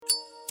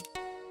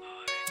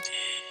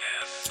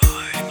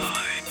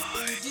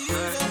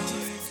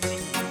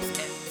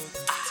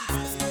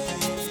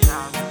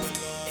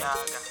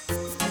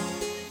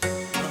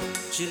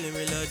chillin'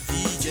 with Lord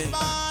VeeJay.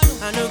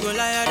 I no go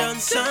lie, I done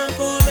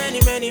sample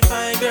many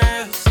fine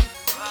girls.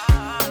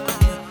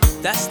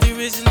 That's the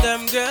reason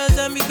them girls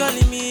them be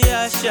calling me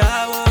a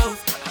shower.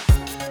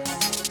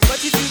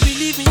 But if you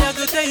believe me, I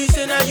go tell you,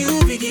 say now you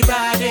biggie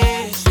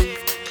baddest.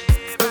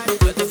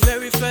 But the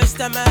very first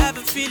time I have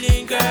a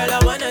feeling, girl, I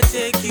wanna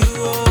take you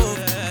home.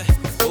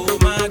 Oh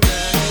my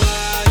girl,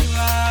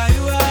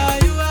 you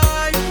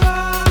are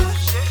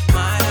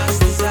my last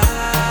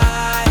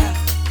desire.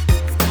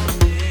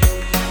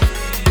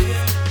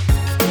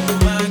 Oh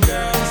my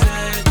girl,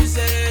 you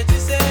said,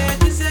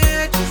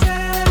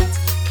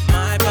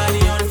 my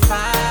body on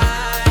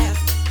fire.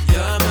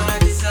 You're my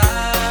desire.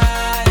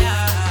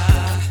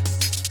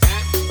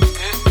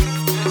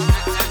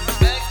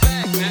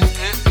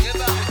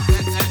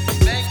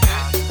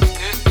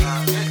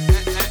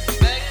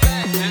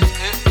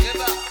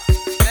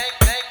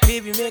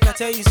 Baby, make I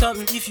tell you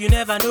something. If you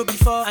never know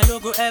before, I no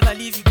go ever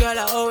leave you, girl.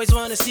 I always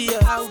wanna see you.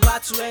 How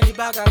bad to any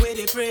bagger where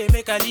they pray.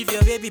 Make I leave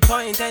your baby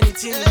point.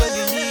 Anything when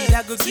you need,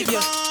 I go give you.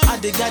 I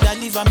the guy that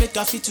live, I make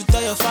her fit to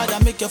tell your father.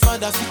 Make your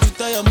father fit to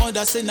tell your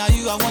mother. Say now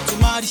you I want to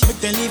marry.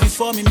 Make them leave it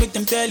for me, make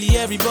them tell you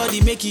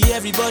everybody. Make it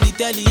everybody,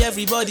 tell you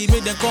everybody.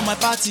 Make them come my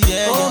party,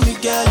 yeah. Oh me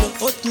girl,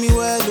 hold me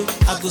well,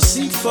 I go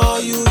sing for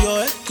you,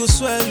 your head go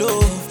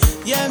swallow.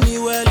 Yeah, me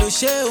well,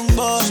 she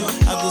unborn.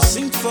 I go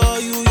sing for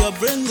you, your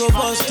brain go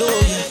bust, oh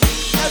yeah.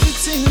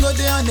 Everything go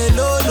there on the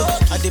low, low.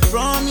 I dey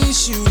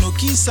promise you, no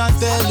kiss and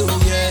tell,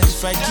 oh yeah.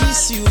 If I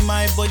kiss you,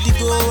 my body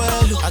go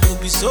well, oh. I go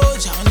be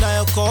soldier under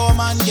your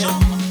command, yeah.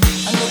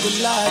 I no go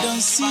lie, I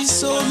don't see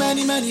so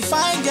many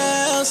fine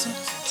girls.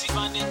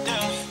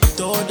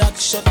 Throw that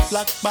shot,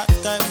 black back,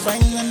 I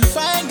find many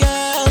fine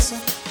girls.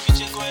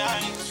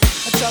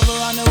 I travel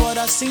around the world,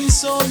 I seen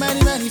so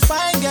many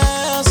fine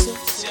girls.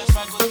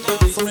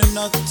 From the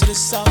north to the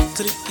south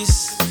to the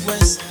east,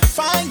 west.